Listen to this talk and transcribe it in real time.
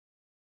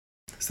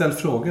Ställ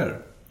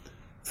frågor.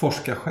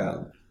 Forska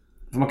själv.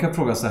 För man kan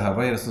fråga så här,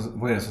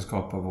 vad är det som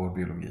skapar vår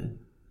biologi?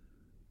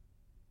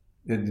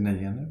 Är det dina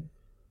gener?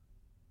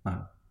 Nej.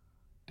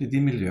 Det är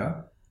din miljö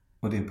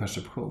och din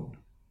perception.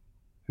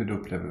 Hur du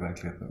upplever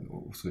verkligheten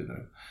och så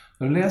vidare.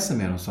 När du läser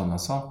mer om sådana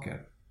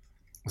saker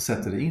och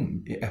sätter det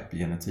in i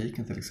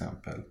epigenetiken till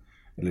exempel,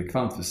 eller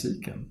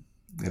kvantfysiken,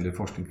 eller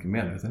forskning kring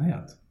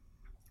medvetenhet,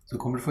 så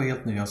kommer du få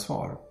helt nya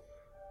svar.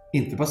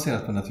 Inte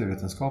baserat på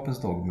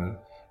naturvetenskapens dogmer,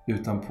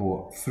 utan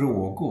på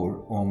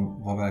frågor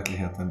om vad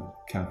verkligheten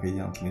kanske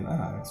egentligen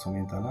är, som vi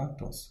inte har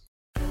lärt oss.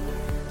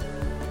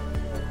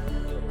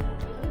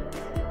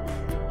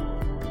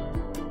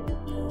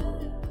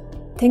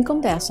 Tänk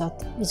om det är så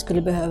att vi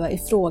skulle behöva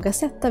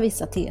ifrågasätta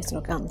vissa teser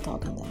och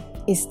antaganden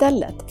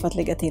istället för att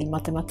lägga till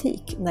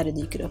matematik när det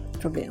dyker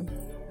upp problem.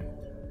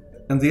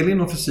 En del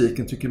inom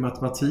fysiken tycker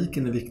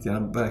matematiken är viktigare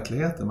än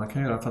verkligheten. Man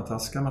kan göra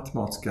fantastiska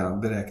matematiska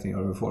beräkningar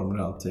och reformer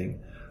och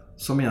allting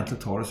som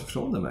egentligen tar oss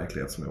ifrån den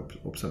verklighet som vi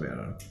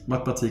observerar.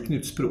 Matematiken är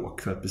ett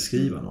språk för att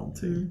beskriva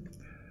någonting.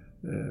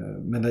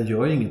 Men den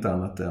gör inget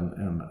annat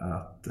än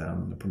att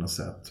den på något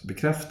sätt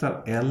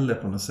bekräftar eller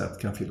på något sätt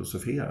kan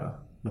filosofera.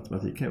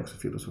 Matematik kan ju också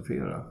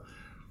filosofera.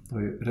 Det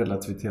har ju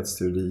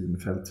relativitetsteorin,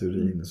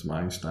 fältteorin som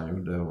Einstein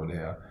gjorde, och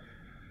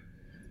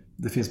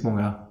det finns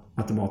många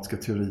matematiska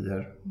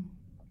teorier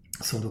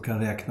som då kan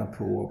räkna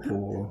på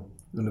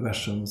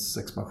universums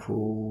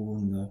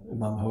expansion, och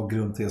man har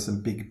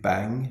grundtesen Big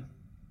Bang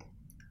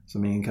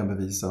som ingen kan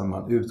bevisa, men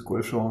man utgår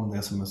ifrån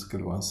det som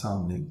skulle vara en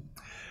sanning.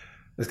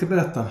 Jag ska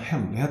berätta en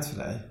hemlighet för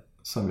dig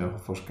som jag har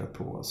forskat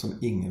på, som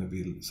ingen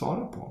vill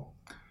svara på.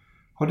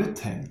 Har du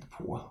tänkt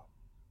på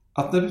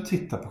att när du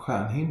tittar på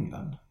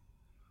stjärnhimlen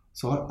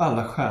så har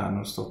alla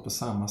stjärnor stått på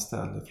samma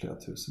ställe flera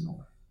tusen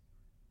år?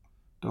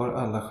 Då har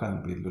alla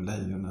stjärnbilder,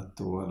 lejonet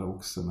och alla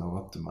oxarna och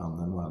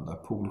vattumannen och alla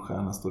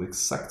polstjärnor står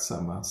exakt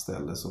samma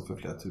ställe som för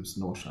flera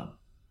tusen år sedan.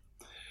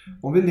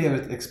 Om vi lever i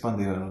ett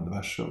expanderande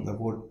universum där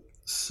vår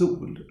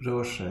sol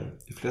rör sig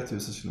i flera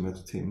tusen kilometer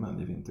i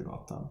timmen i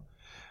Vintergatan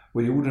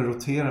och jorden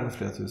roterar med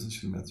flera tusen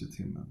kilometer i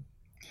timmen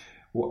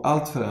och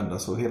allt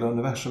förändras och hela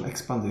universum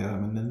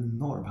expanderar med en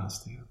enorm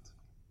hastighet.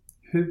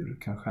 Hur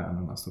kan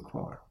stjärnorna stå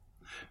kvar?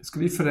 Det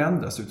skulle ju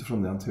förändras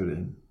utifrån den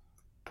teorin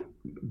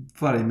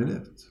varje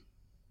minut.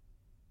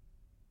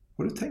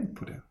 Har du tänkt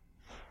på det?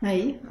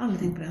 Nej, aldrig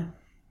tänkt på det.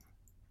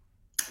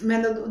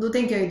 Men då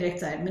tänker jag ju direkt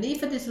så här, men det är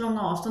för att det är så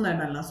långa avstånd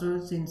däremellan så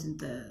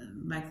det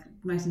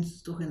märks inte så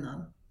stor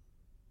skillnad.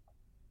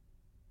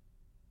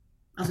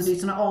 Alltså det är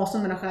sådana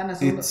avstånd mellan stjärnor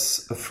som...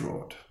 It's a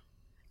fraud.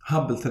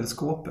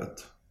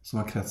 Hubble-teleskopet som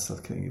har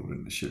kretsat kring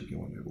jorden i 20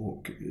 år nu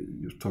och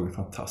tagit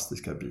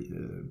fantastiska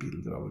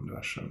bilder av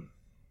universum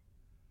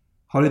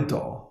har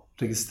idag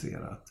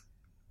registrerat,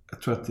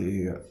 jag tror att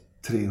det är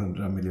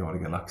 300 miljarder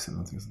galaxer,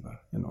 någonting sånt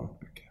där,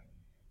 enormt mycket.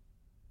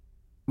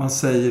 Man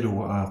säger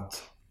då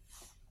att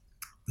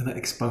den här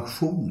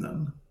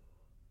expansionen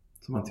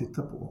som man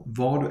tittar på,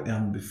 var du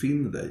än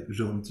befinner dig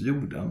runt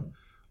jorden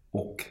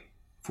och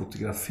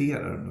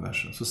fotograferar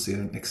universum så ser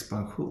du en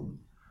expansion.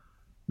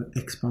 Men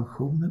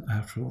expansionen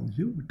är från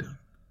jorden.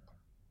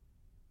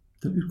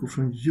 Den utgår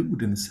från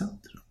jorden i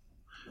centrum.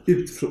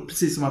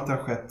 Precis som att det har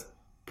skett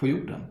på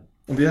jorden.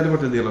 Om vi hade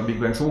varit en del av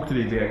Big Bang så åkte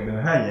vi iväg med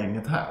det här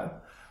gänget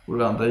här. Och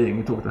det andra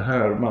gänget åkte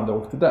här och de andra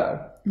åkte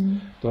där.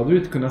 Då hade du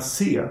inte kunnat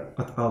se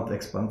att allt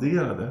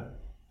expanderade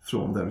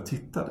från där du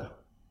tittade.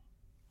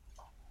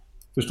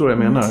 Förstår du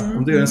vad jag menar?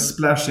 Om det är en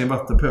splash i en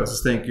vattenpöl så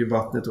stänker ju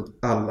vattnet åt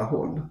alla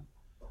håll.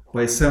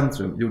 Vad är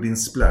centrum? Jo, din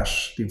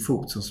splash, din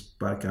fot som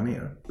sparkar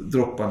ner.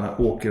 Dropparna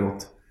åker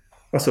åt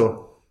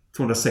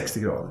 260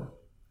 grader.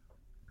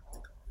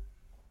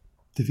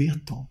 Det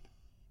vet de.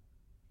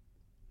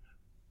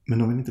 Men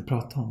de vill inte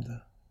prata om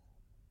det.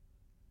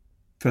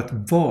 För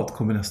att vad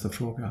kommer nästa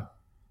fråga?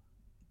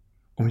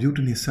 Om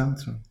jorden är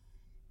centrum,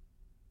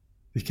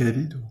 vilka är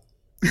vi då?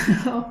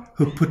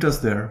 Who put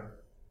us there?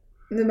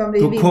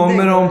 Då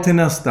kommer de till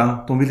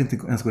nästa, de vill inte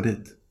ens gå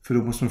dit. För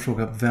då måste de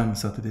fråga, vem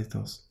satte dit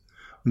oss?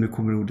 Och nu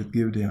kommer ordet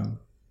Gud igen.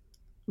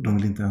 Och de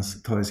vill inte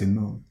ens ta det i sin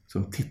mun. Så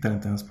de tittar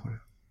inte ens på det.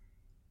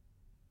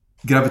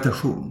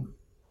 Gravitation,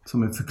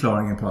 som är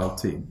förklaringen på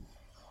allting.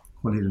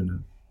 Håll i det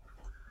nu.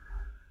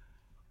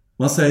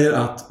 Man säger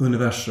att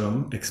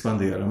universum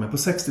expanderar, men på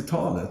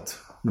 60-talet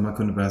när man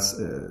kunde börja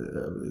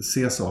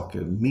se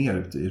saker mer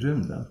ute i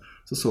rymden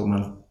så såg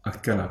man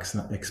att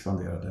galaxerna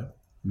expanderade,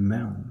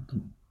 men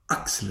de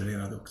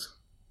accelererade också.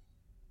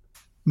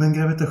 Men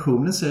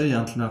gravitationen säger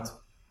egentligen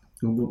att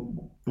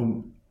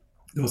om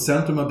det var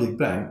centrum av Big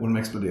Bang och de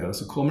exploderar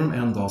så kommer de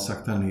en dag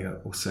sakta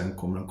ner och sen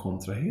kommer de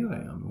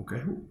kontrahera igen och åka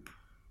ihop.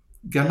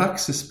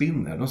 Galaxer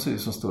spinner, de ser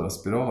ut som stora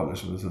spiraler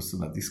som är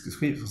sådana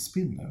diskusskivor som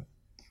spinner.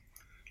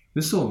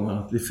 Nu såg man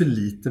att det är för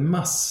lite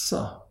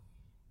massa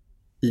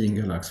i en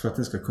galax för att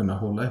den ska kunna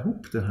hålla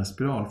ihop den här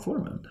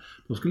spiralformen.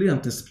 De skulle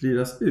egentligen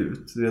spridas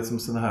ut, det är som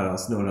sådana här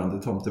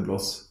snurrande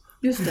tomtebloss.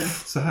 Just det.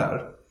 Så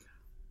här.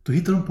 Då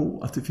hittar de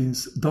på att det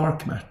finns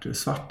dark matter,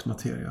 svart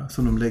materia,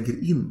 som de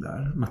lägger in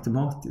där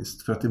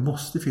matematiskt för att det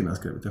måste finnas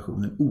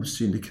gravitation, en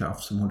osynlig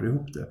kraft som håller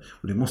ihop det.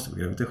 Och det måste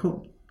vara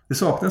gravitation. Det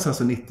saknas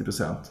alltså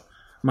 90%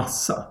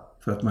 massa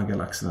för att de här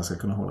galaxerna ska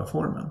kunna hålla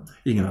formen.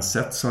 Ingen har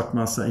sett svart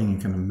massa,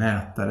 ingen kan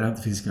mäta det,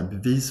 det finns inga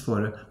bevis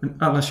för det.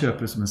 Men alla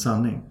köper det som en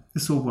sanning. Det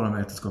är så vår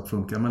vetenskap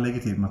funkar. Man lägger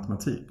till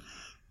matematik.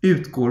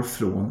 Utgår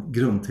från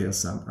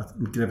grundtesen att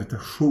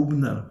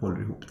gravitationen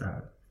håller ihop det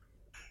här.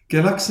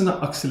 Galaxerna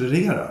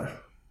accelererar.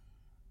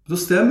 Då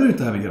stämmer inte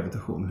det här med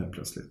gravitationen helt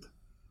plötsligt.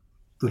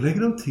 Då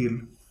lägger de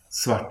till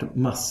svart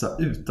massa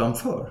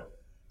utanför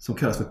som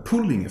kallas för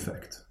pulling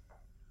effekt.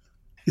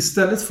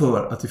 Istället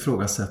för att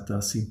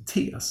ifrågasätta sin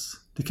tes,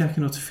 det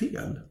kanske är något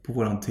fel på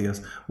våran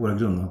tes, våra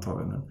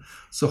grundantaganden,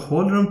 så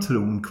håller de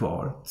tron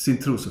kvar, sin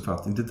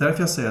trosuppfattning. Det är därför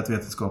jag säger att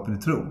vetenskapen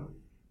är tro.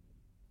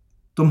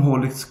 De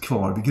håller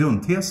kvar vid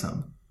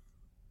grundtesen.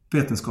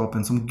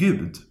 Vetenskapen som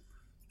Gud.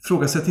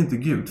 Frågasätt inte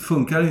Gud.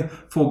 Funkar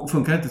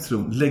inte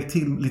tro, lägg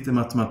till lite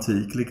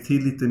matematik, lägg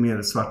till lite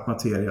mer svart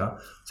materia,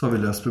 så har vi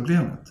löst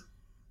problemet.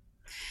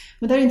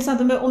 Men det är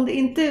intressant, om det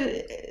inte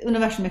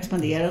universum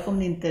expanderar, om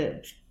det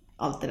inte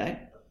allt det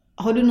där.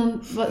 Har du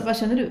någon, vad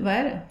känner du? Vad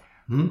är det?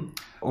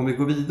 Om vi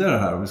går vidare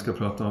här och vi ska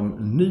prata om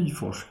ny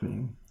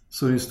forskning,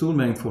 så är det en stor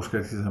mängd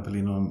forskare till exempel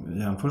inom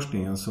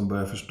hjärnforskningen som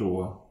börjar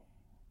förstå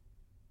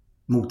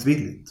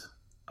motvilligt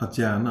att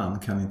hjärnan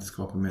kan inte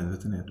skapa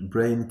medvetenhet.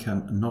 Brain can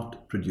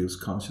not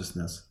produce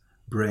consciousness.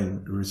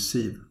 Brain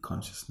receive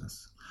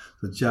consciousness.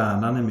 Så att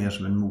hjärnan är mer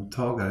som en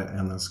mottagare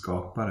än en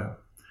skapare.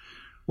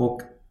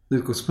 Och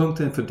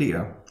utgångspunkten för det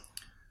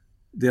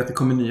är att det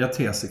kommer nya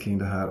teser kring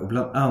det här. Och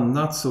bland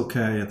annat så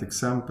kan jag ge ett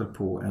exempel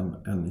på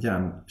en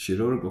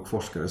hjärnkirurg och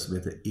forskare som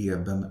heter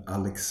Eben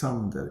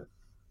Alexander.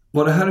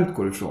 Vad det här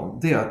utgår ifrån,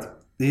 det är att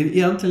det är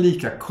egentligen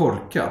lika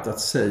korkat att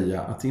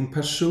säga att din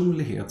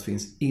personlighet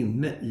finns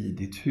inne i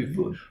ditt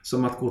huvud.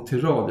 Som att gå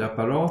till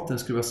radioapparaten,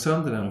 skruva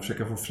sönder den och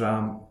försöka få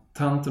fram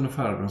tanten och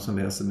farbrorn som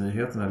läser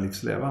nyheterna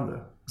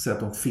livslevande. Och säga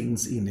att de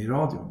finns inne i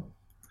radion.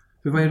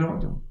 För vad är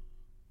radion?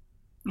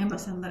 Jag bara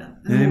sänder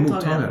den. Det är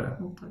mottagare.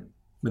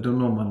 Men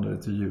de omvandlar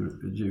det till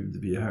ljud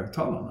via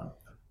högtalarna.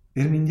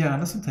 Är det min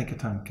hjärna som tänker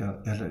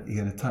tankar eller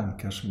är det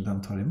tankar som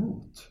den tar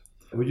emot?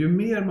 Och ju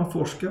mer man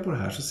forskar på det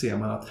här så ser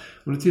man att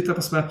om du tittar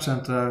på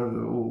smärtcentra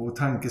och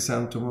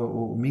tankecentrum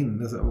och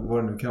minne och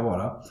vad det nu kan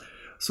vara,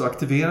 så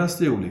aktiveras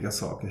det olika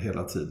saker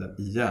hela tiden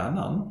i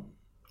hjärnan.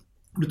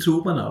 Då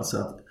tror man alltså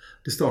att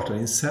det startar i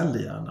en cell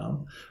i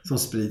hjärnan som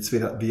sprids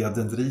via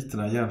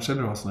dendriterna.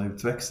 Hjärnceller har sådana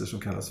utväxter som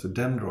kallas för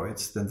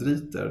dendroids,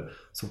 dendriter,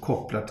 som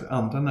kopplar till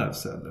andra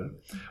nervceller.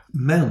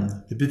 Men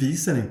det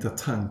bevisar inte att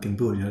tanken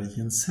börjar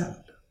i en cell.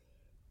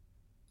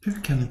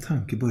 Hur kan en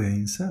tanke börja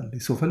i en cell? I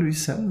så fall är det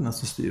cellerna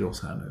som styr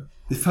oss här nu.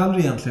 Det faller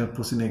egentligen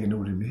på sin egen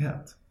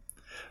orimlighet.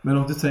 Men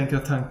om du tänker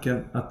att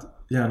tanken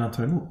att hjärnan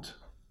tar emot.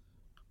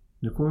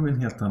 Nu kommer vi en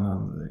helt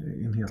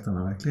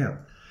annan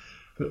verklighet.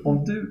 För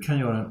om du kan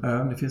göra en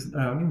övning, det finns en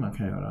övning man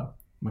kan göra.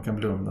 Man kan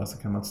blunda, så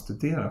kan man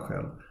studera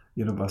själv.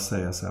 Genom att bara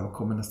säga så här, vad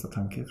kommer nästa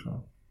tanke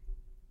ifrån?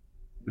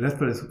 Rätt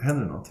på det så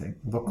händer någonting.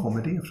 Vad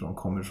kommer det ifrån?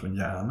 Kommer det från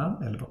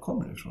hjärnan eller vad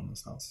kommer det ifrån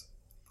någonstans?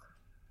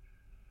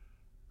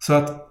 Så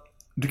att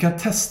du kan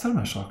testa de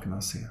här sakerna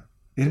och se.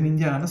 Är det min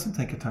hjärna som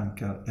tänker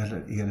tankar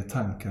eller är det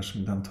tankar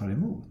som den tar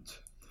emot?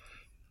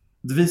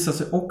 Det visar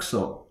sig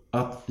också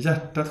att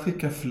hjärtat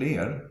skickar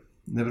fler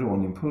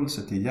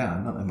neuronimpulser till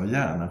hjärnan än vad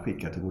hjärnan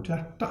skickar till vårt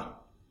hjärta.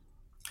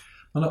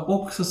 Man har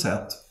också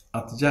sett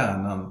att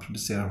hjärnan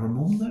producerar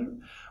hormoner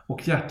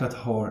och hjärtat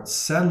har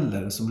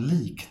celler som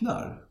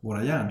liknar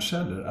våra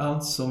hjärnceller,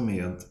 alltså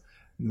med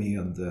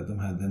de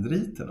här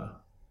dendriterna.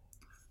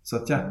 Så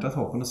att hjärtat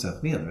har på något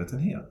sätt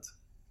medvetenhet.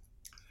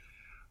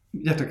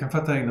 Hjärtat kan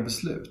fatta egna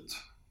beslut.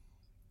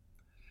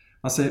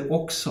 Man säger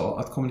också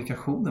att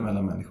kommunikationen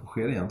mellan människor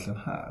sker egentligen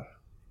här.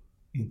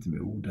 Inte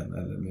med orden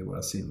eller med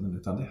våra sinnen,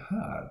 utan det är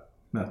här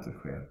mötet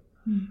sker.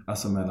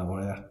 Alltså mellan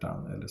våra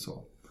hjärtan eller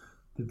så.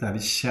 Det är där vi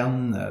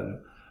känner,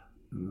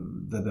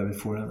 det är där vi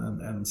får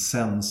en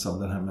sens av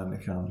den här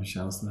människan. Hur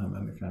känns den här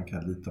människan? Kan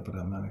jag lita på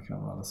den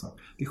människan? Och alla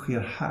saker. Det sker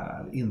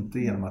här, inte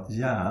genom att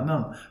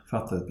hjärnan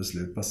fattar ett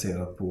beslut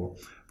baserat på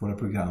våra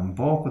program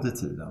bakåt i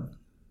tiden.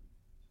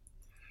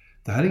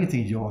 Det här är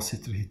ingenting jag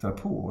sitter och hittar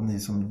på. Och ni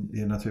som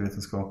är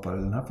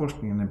naturvetenskapare, den här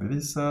forskningen är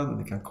bevisad och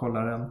ni kan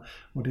kolla den.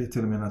 Och det är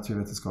till och med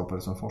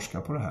naturvetenskapare som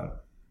forskar på det här.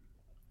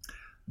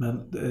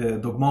 Men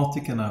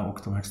dogmatikerna och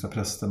de högsta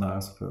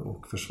prästerna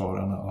och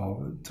försvararna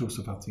av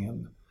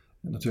trosuppfattningen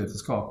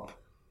naturvetenskap,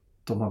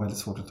 de har väldigt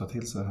svårt att ta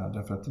till sig det här.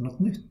 Därför att det är något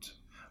nytt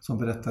som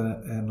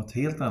berättar något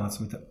helt annat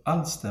som inte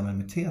alls stämmer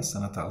med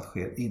tesen att allt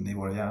sker inne i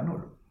våra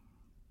hjärnor.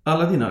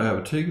 Alla dina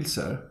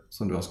övertygelser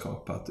som du har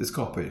skapat, det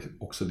skapar ju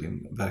också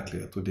din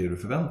verklighet och det du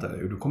förväntar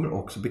dig. Och du kommer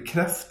också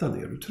bekräfta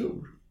det du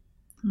tror.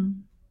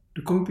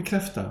 Du kommer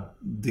bekräfta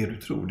det du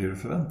tror, det du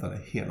förväntar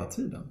dig hela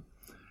tiden.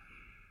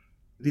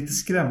 Lite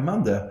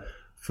skrämmande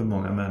för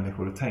många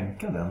människor att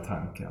tänka den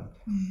tanken.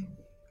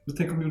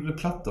 Tänk om vi gjorde det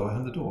platt då, vad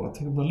händer då?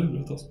 Tänk om de har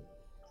lurat oss.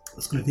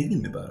 Vad skulle det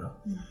innebära?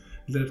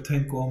 Eller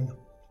tänk om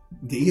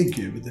det är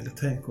Gud, eller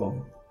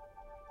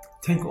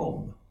tänk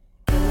om.